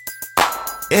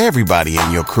Everybody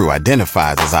in your crew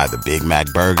identifies as either Big Mac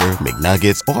Burger,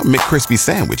 McNuggets, or McCrispy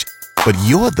Sandwich. But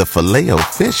you're the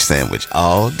Filet-O-Fish Sandwich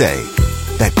all day.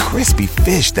 That crispy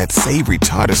fish, that savory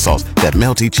tartar sauce, that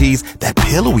melty cheese, that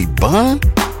pillowy bun.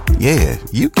 Yeah,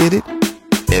 you get it.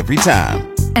 Every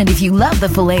time. And if you love the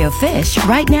Filet-O-Fish,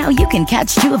 right now you can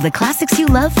catch two of the classics you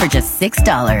love for just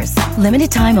 $6.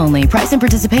 Limited time only. Price and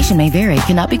participation may vary.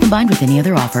 Cannot be combined with any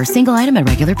other offer. Single item at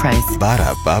regular price.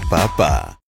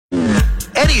 Ba-da-ba-ba-ba.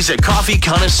 Eddie's a coffee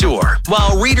connoisseur,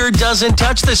 while Reader doesn't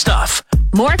touch the stuff.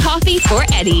 More coffee for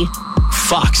Eddie.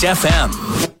 Fox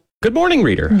FM. Good morning,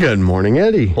 Reader. Good morning,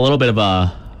 Eddie. A little bit of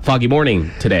a foggy morning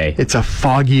today. It's a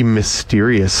foggy,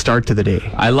 mysterious start to the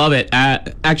day. I love it.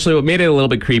 Actually, what made it a little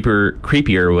bit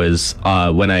creepier was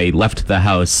when I left the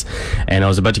house and I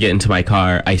was about to get into my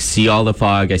car. I see all the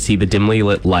fog. I see the dimly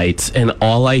lit lights, and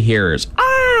all I hear is,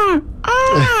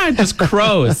 just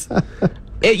crows.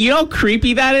 You know how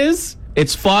creepy that is?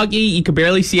 It's foggy, you can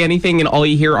barely see anything, and all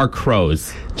you hear are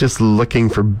crows. Just looking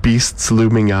for beasts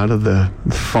looming out of the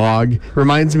fog.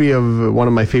 Reminds me of one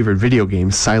of my favorite video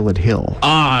games, Silent Hill.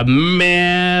 Ah,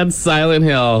 man, Silent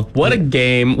Hill. What a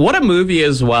game. What a movie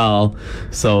as well.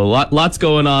 So lots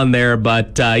going on there,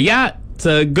 but yeah, it's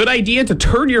a good idea to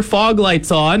turn your fog lights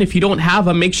on. If you don't have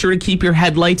them, make sure to keep your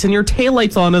headlights and your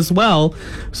taillights on as well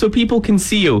so people can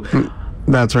see you.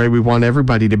 That's right. We want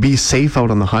everybody to be safe out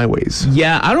on the highways.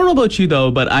 Yeah, I don't know about you, though,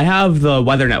 but I have the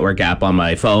Weather Network app on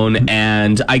my phone,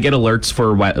 and I get alerts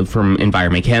from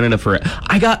Environment Canada for it.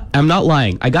 I'm not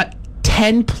lying, I got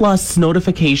 10 plus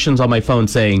notifications on my phone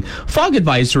saying, fog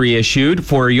advisory issued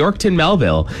for Yorkton,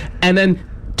 Melville. And then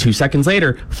 2 seconds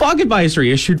later, fog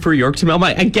advisory issued for Yorkton,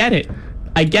 Melville. I get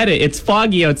it. It's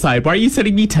foggy outside. Why are you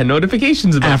sending me 10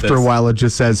 notifications about this? After a while, it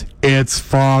just says, it's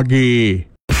foggy.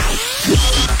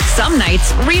 Some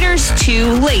nights, Reader's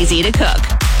too lazy to cook.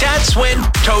 That's when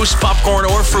toast, popcorn,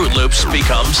 or Fruit Loops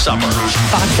become supper.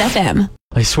 Fox FM.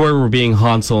 I swear we're being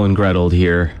Hansel and Gretel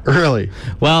here. Really?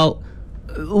 Well,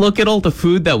 look at all the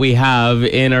food that we have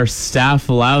in our staff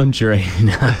lounge right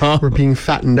now. We're being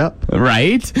fattened up.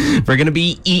 Right? We're going to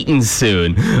be eating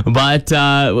soon. But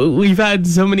we've had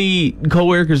so many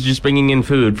coworkers just bringing in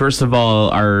food. First of all,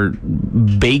 our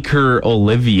baker,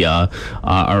 Olivia,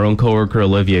 our own coworker,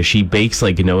 Olivia, she bakes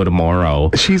like no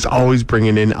tomorrow. She's always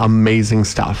bringing in amazing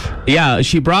stuff. Yeah,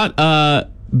 she brought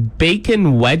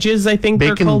bacon wedges, I think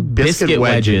they're called. Biscuit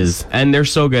wedges. And they're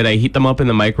so good. I heat them up in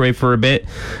the microwave for a bit.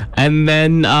 And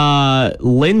then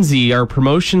Lindsay, our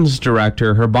promotions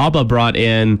director, her baba brought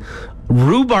in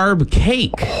rhubarb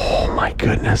cake. Oh my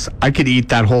goodness. I could eat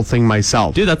that whole thing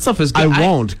myself. Dude, that stuff is good. I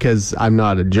won't, because I'm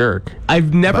not a jerk.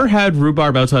 I've never had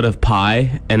rhubarb outside of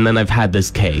pie, and then I've had this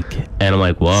cake. And I'm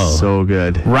like, whoa. So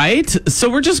good. Right? So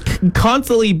we're just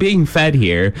constantly being fed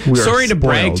here. Sorry to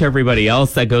brag to everybody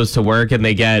else that goes to work and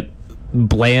they get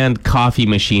bland coffee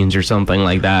machines or something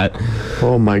like that.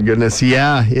 Oh my goodness.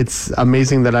 Yeah, it's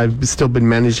amazing that I've still been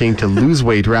managing to lose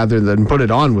weight rather than put it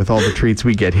on with all the treats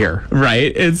we get here.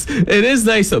 Right. It is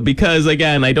nice though, because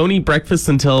again, I don't eat breakfast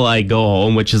until I go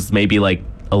home, which is maybe like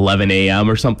 11 a.m.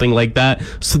 or something like that.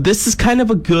 So this is kind of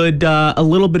a good, a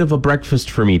little bit of a breakfast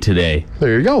for me today.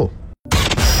 There you go.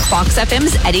 Fox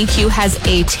FM's Eddie Q has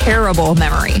a terrible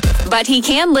memory, but he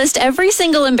can list every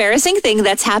single embarrassing thing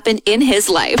that's happened in his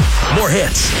life. More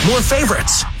hits, more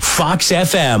favorites. Fox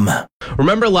FM.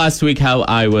 Remember last week how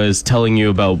I was telling you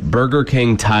about Burger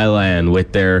King Thailand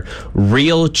with their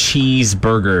real cheese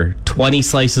burger, 20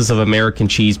 slices of American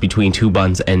cheese between two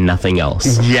buns and nothing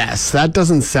else? Yes, that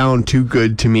doesn't sound too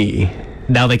good to me.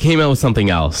 Now they came out with something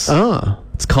else.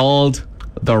 It's called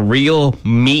the Real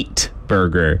Meat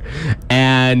Burger,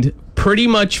 and pretty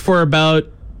much for about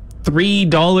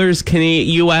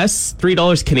 $3 US,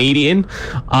 $3 Canadian,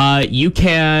 you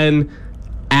can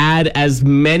add as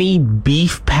many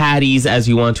beef patties as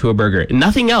you want to a burger.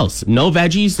 Nothing else. No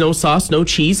veggies, no sauce, no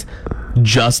cheese,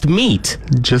 just meat.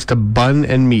 Just a bun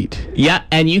and meat. Yeah,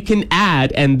 and you can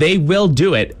add, and they will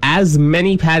do it, as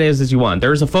many patties as you want.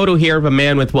 There's a photo here of a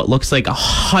man with what looks like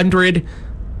 100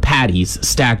 patties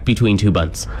stacked between two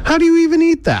buns. How do you even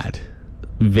eat that?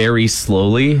 Very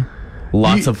slowly.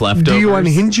 Lots of leftovers. Do you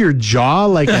unhinge your jaw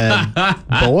like a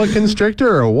boa constrictor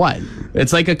or what?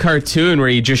 It's like a cartoon where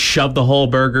you just shove the whole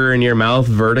burger in your mouth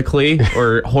vertically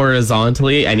or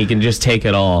horizontally, and you can just take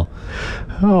it all.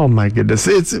 Oh my goodness.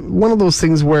 It's one of those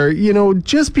things where,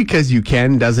 just because you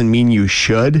can doesn't mean you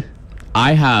should.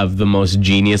 I have the most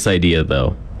genius idea,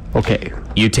 though. Okay.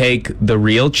 You take the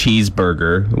real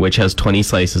cheeseburger, which has 20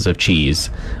 slices of cheese,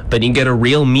 then you get a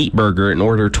real meat burger and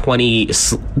order 20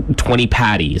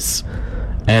 patties.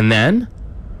 And then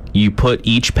you put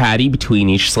each patty between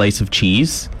each slice of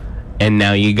cheese, and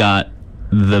now you got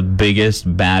the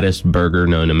biggest, baddest burger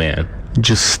known to man.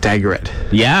 Just stagger it.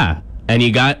 Yeah. And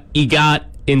you got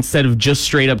instead of just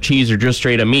straight up cheese or just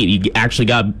straight up meat, you actually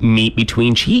got meat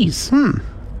between cheese. And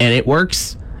it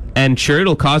works. And sure,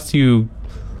 it'll cost you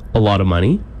a lot of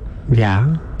money.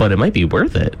 Yeah. But it might be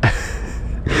worth it.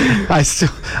 I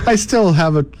still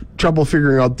have a trouble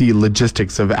figuring out the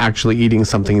logistics of actually eating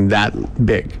something that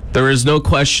big. There is no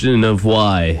question of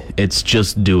why. It's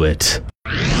just do it.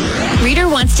 Reader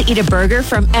wants to eat a burger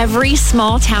from every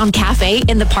small town cafe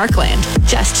in the Parkland.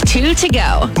 Just 2 to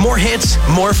go. More hits,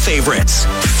 more favorites.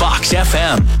 Fox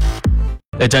FM.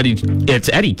 It's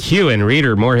Eddie Q and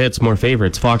Reader. More hits, more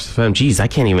favorites. Fox FM. Jeez, I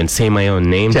can't even say my own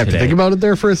name Did you have today. to think about it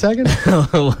there for a second?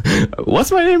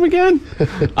 What's my name again?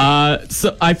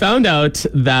 So I found out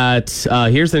that,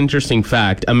 here's an interesting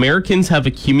fact. Americans have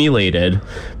accumulated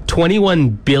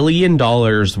 $21 billion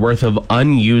worth of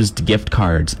unused gift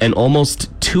cards. And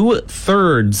almost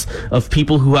 2/3 of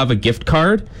people who have a gift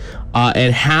card,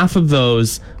 and half of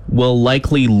those will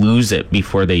likely lose it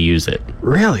before they use it.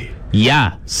 Really?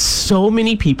 Yeah, so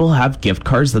many people have gift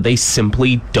cards that they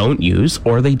simply don't use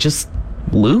or they just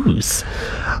lose.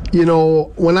 You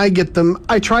know, when I get them,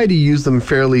 I try to use them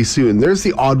fairly soon. There's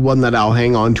the odd one that I'll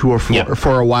hang on to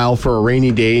for a while for a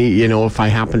rainy day, you know, if I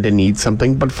happen to need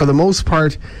something. But for the most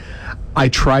part, I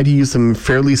try to use them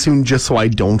fairly soon just so I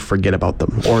don't forget about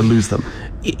them or lose them.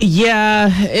 Yeah,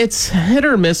 it's hit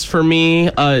or miss for me.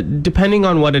 Depending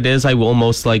on what it is, I will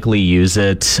most likely use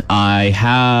it.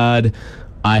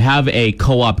 I have a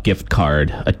co-op gift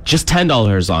card, just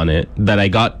 $10 on it, that I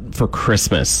got for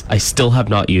Christmas. I still have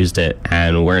not used it,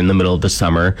 and we're in the middle of the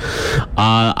summer.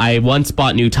 I once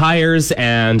bought new tires,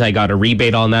 and I got a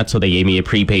rebate on that, so they gave me a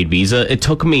prepaid Visa. It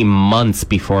took me months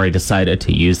before I decided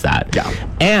to use that. Yeah.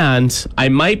 And I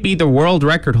might be the world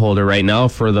record holder right now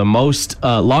for the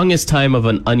longest time of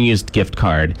an unused gift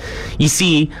card. You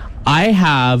see, I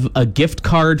have a gift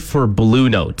card for Blue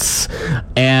Notes,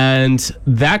 and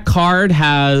that card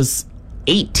has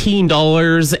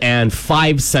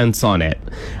 $18.05 on it.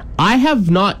 I have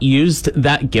not used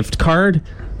that gift card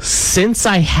since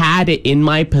I had it in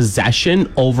my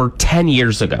possession over 10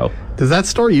 years ago. Does that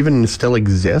store even still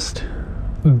exist?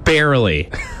 Barely.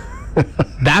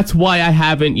 That's why I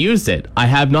haven't used it. I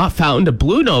have not found a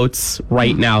Blue Notes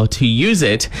right now to use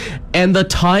it. And the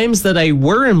times that I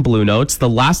were in Blue Notes, the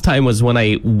last time was when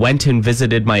I went and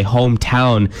visited my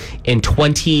hometown in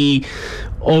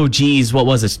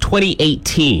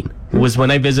 2018 was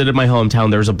when I visited my hometown.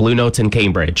 There was a Blue Notes in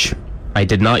Cambridge. I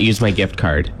did not use my gift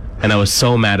card. And I was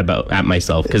so mad at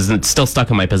myself because it's still stuck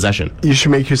in my possession. You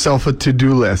should make yourself a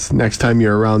to-do list next time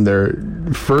you're around there.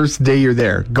 First day you're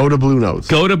there, go to Blue Notes.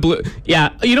 Yeah,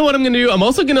 you know what I'm going to do? I'm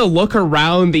also going to look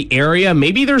around the area.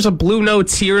 Maybe there's a Blue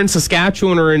Notes here in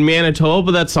Saskatchewan or in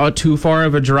Manitoba that's not too far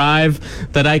of a drive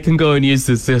that I can go and use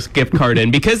this gift card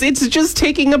in, because it's just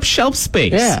taking up shelf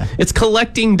space. Yeah. It's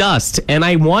collecting dust, and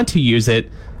I want to use it.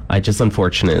 I just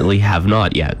unfortunately have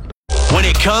not yet. When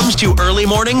it comes to early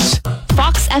mornings,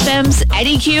 Fox FM's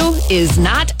Eddie Q is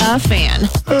not a fan.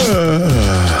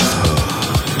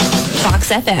 Fox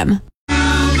FM.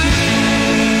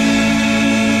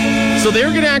 So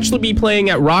they're going to actually be playing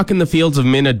at Rock in the Fields of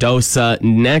Minnedosa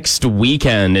next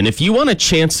weekend. And if you want a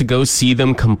chance to go see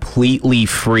them completely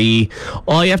free,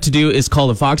 all you have to do is call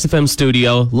the Fox FM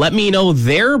studio. Let me know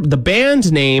the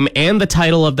band name and the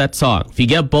title of that song. If you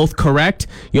get both correct,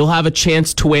 you'll have a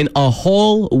chance to win a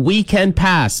whole weekend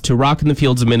pass to Rock in the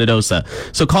Fields of Minnedosa.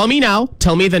 So call me now.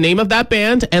 Tell me the name of that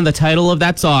band and the title of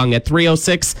that song at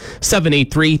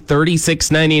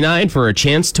 306-783-3699 for a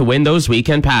chance to win those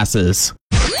weekend passes.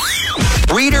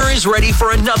 Reader is ready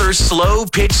for another slow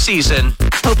pitch season.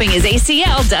 Hoping his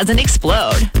ACL doesn't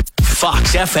explode.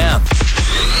 Fox FM.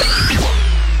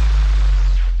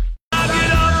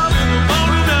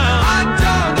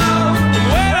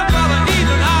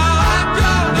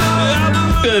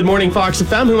 Good morning, Fox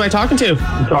FM. Who am I talking to?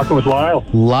 I'm talking with Lyle.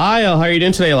 Lyle. How are you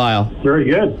doing today, Lyle? Very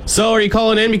good. So are you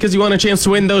calling in because you want a chance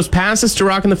to win those passes to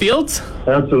Rock in the Fields?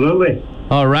 Absolutely.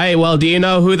 All right. Well, do you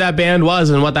know who that band was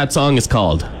and what that song is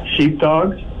called?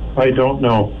 Sheepdogs? I don't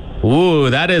know. Ooh,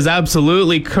 that is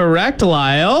absolutely correct,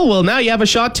 Lyle. Well, now you have a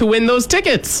shot to win those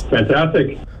tickets.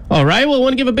 Fantastic. All right, well, I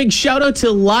want to give a big shout out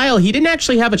to Lyle. He didn't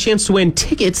actually have a chance to win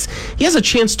tickets. He has a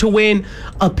chance to win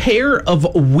a pair of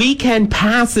weekend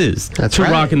passes to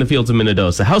right. Rock in the Fields of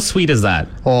Minnedosa. How sweet is that?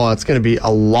 Oh, it's going to be a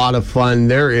lot of fun.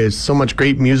 There is so much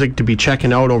great music to be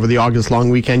checking out over the August long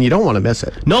weekend. You don't want to miss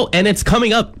it. No, and it's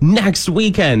coming up next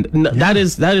weekend. That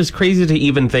is crazy to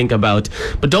even think about.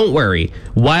 But don't worry.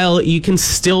 While you can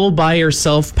still buy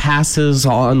yourself passes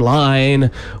online,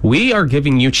 we are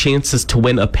giving you chances to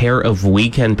win a pair of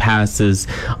weekend passes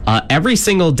every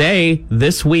single day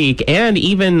this week and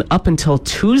even up until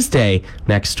Tuesday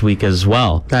next week as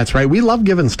well. That's right. We love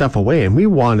giving stuff away, and we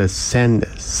want to send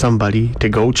somebody to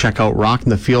go check out Rock in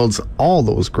the Fields, all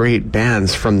those great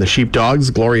bands from the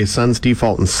Sheepdogs, Glorious Sons,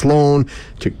 Default and Sloan,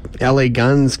 to LA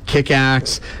Guns,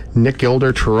 Kick-Axe, Nick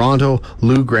Gilder, Toronto,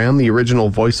 Lou Gramm, the original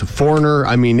voice of Foreigner.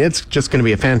 I mean, it's just going to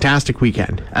be a fantastic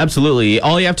weekend. Absolutely.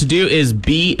 All you have to do is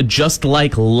be just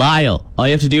like Lyle. All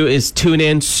you have to do is tune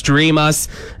in, stream us.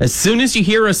 As soon as you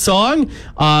hear a song,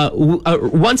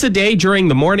 once a day during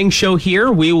the morning show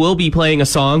here, we will be playing a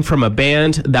song from a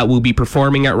band that will be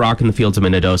performing at Rock in the Fields of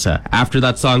Minnedosa. After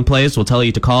that song plays, we'll tell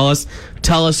you to call us,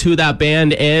 tell us who that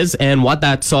band is and what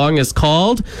that song is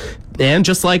called. And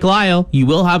just like Lyle, you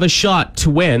will have a shot to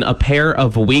win a pair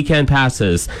of weekend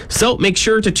passes. So make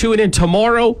sure to tune in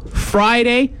tomorrow,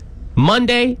 Friday,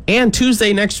 Monday, and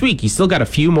Tuesday next week. You still got a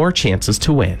few more chances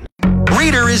to win.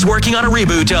 Reader is working on a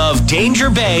reboot of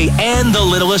Danger Bay and The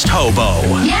Littlest Hobo.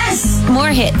 Yes! More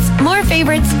hits, more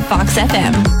favorites, Fox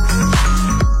FM.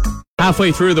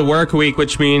 Halfway through the work week,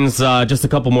 which means just a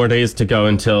couple more days to go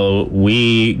until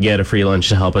we get a free lunch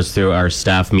to help us through our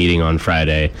staff meeting on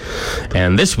Friday.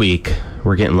 And this week,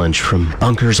 we're getting lunch from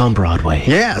Bunkers on Broadway.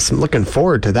 Yes, I'm looking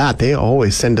forward to that. They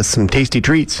always send us some tasty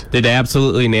treats. They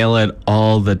absolutely nail it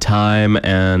all the time,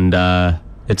 and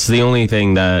it's the only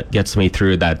thing that gets me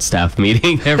through that staff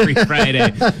meeting every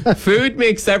Friday. Food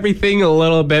makes everything a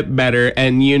little bit better,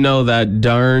 and you know that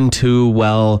darn too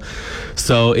well.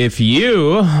 So if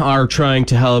you are trying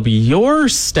to help your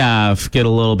staff get a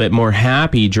little bit more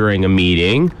happy during a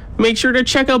meeting, make sure to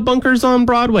check out Bunkers on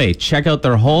Broadway. Check out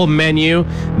their whole menu.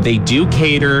 They do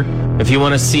cater. If you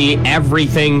want to see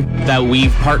everything that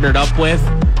we've partnered up with,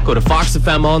 go to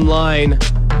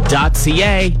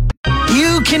foxfmonline.ca.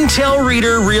 You can tell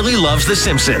Reader really loves The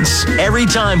Simpsons. Every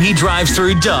time he drives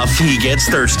through Duff, he gets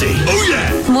thirsty. Oh,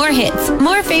 yeah! More hits,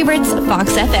 more favorites,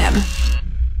 Fox FM.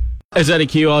 Is that a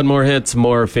cue on More Hits,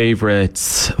 More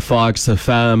Favorites, Fox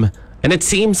FM? And it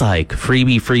seems like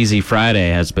Freebie Freezy Friday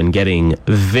has been getting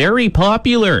very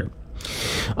popular.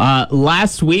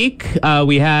 Last week,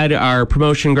 we had our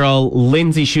promotion girl,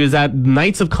 Lindsay. She was at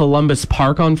Knights of Columbus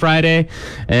Park on Friday,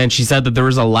 and she said that there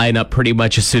was a lineup pretty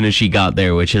much as soon as she got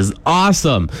there, which is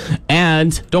awesome.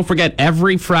 And don't forget,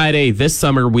 every Friday this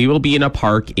summer, we will be in a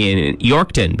park in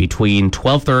Yorkton between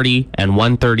 12:30 and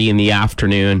 1:30 in the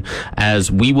afternoon,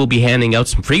 as we will be handing out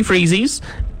some free freezies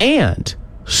and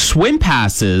swim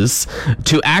passes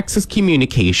to Access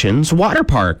Communications Water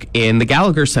Park in the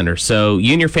Gallagher Center. So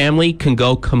you and your family can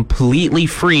go completely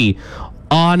free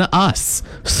on us.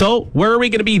 So where are we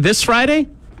going to be this Friday?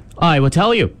 I will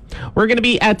tell you. We're going to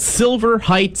be at Silver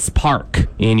Heights Park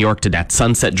in Yorkton at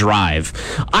Sunset Drive.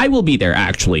 I will be there,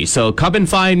 actually. So come and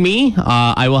find me.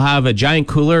 I will have a giant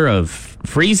cooler of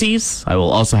freezies. I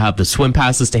will also have the swim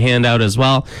passes to hand out as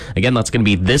well. Again, that's going to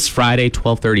be this Friday,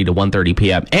 12:30 to 1:30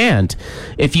 p.m. And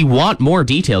if you want more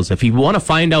details, if you want to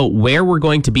find out where we're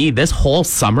going to be this whole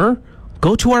summer,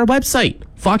 go to our website,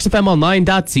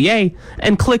 foxfmonline.ca,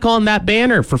 and click on that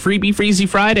banner for Freebie Freezy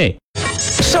Friday.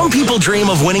 Some people dream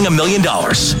of winning $1 million.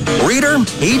 Reader,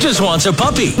 he just wants a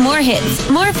puppy. More hits,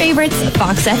 more favorites,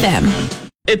 Fox FM.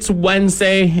 It's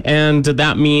Wednesday, and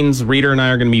that means Reader and I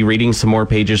are going to be reading some more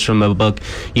pages from the book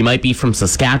You Might Be From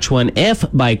Saskatchewan If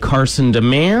by Carson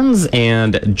Demands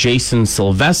and Jason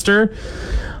Sylvester.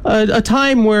 A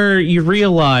time where you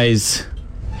realize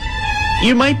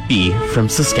you might be from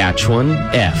Saskatchewan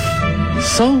if.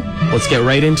 So, let's get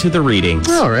right into the readings.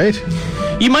 All right.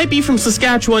 You might be from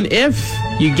Saskatchewan if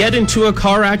you get into a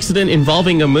car accident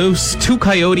involving a moose, 2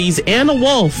 coyotes, and a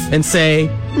wolf and say,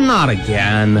 not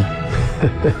again.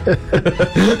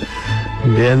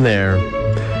 Been there.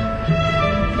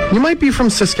 You might be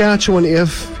from Saskatchewan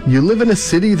if you live in a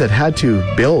city that had to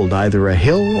build either a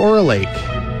hill or a lake.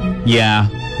 Yeah.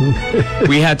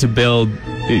 We had to build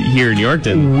here in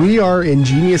Yorkton. We are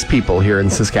ingenious people here in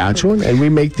Saskatchewan, and we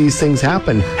make these things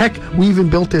happen. Heck, we even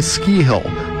built a ski hill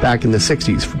back in the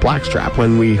 60s for Blackstrap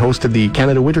when we hosted the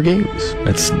Canada Winter Games.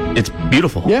 It's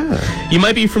beautiful. Yeah. You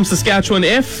might be from Saskatchewan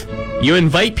if you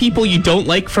invite people you don't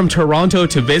like from Toronto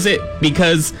to visit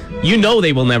because you know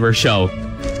they will never show.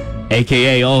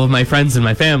 AKA all of my friends and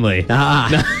my family.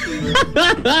 None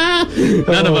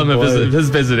of them has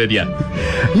visited yet.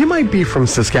 You might be from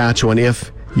Saskatchewan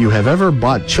if you have ever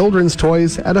bought children's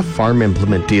toys at a farm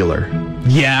implement dealer.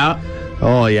 Yeah.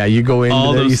 Oh, yeah, you go in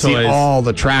there, you see toys. all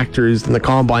the tractors and the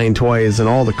combine toys and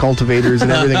all the cultivators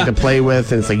and everything to play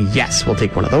with, and it's like, yes, we'll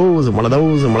take one of those and one of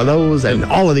those and one of those and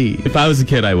all of these. If I was a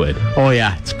kid, I would. Oh,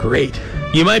 yeah, it's great.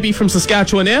 You might be from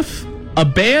Saskatchewan if A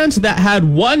band that had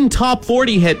one top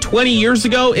 40 hit 20 years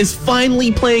ago is finally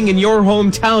playing in your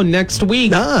hometown next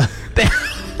week.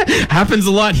 Happens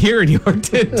a lot here in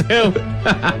Yorkton, too.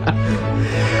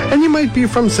 And you might be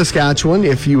from Saskatchewan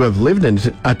if you have lived in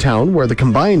a town where the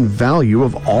combined value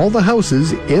of all the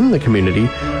houses in the community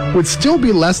would still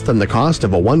be less than the cost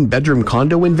of a one-bedroom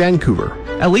condo in Vancouver.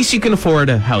 At least you can afford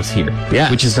a house here,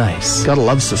 which is nice. Gotta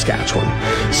love Saskatchewan.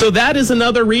 So that is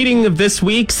another reading of this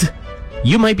week's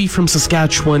You Might Be From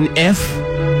Saskatchewan If.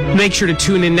 Make sure to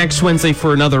tune in next Wednesday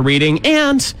for another reading.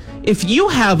 And if you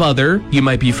have other You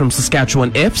Might Be From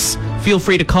Saskatchewan Ifs, feel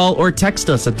free to call or text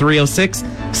us at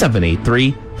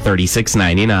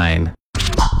 306-783-3699.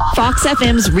 Fox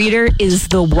FM's reader is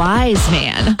the wise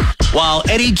man. While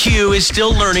Eddie Q is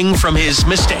still learning from his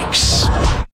mistakes.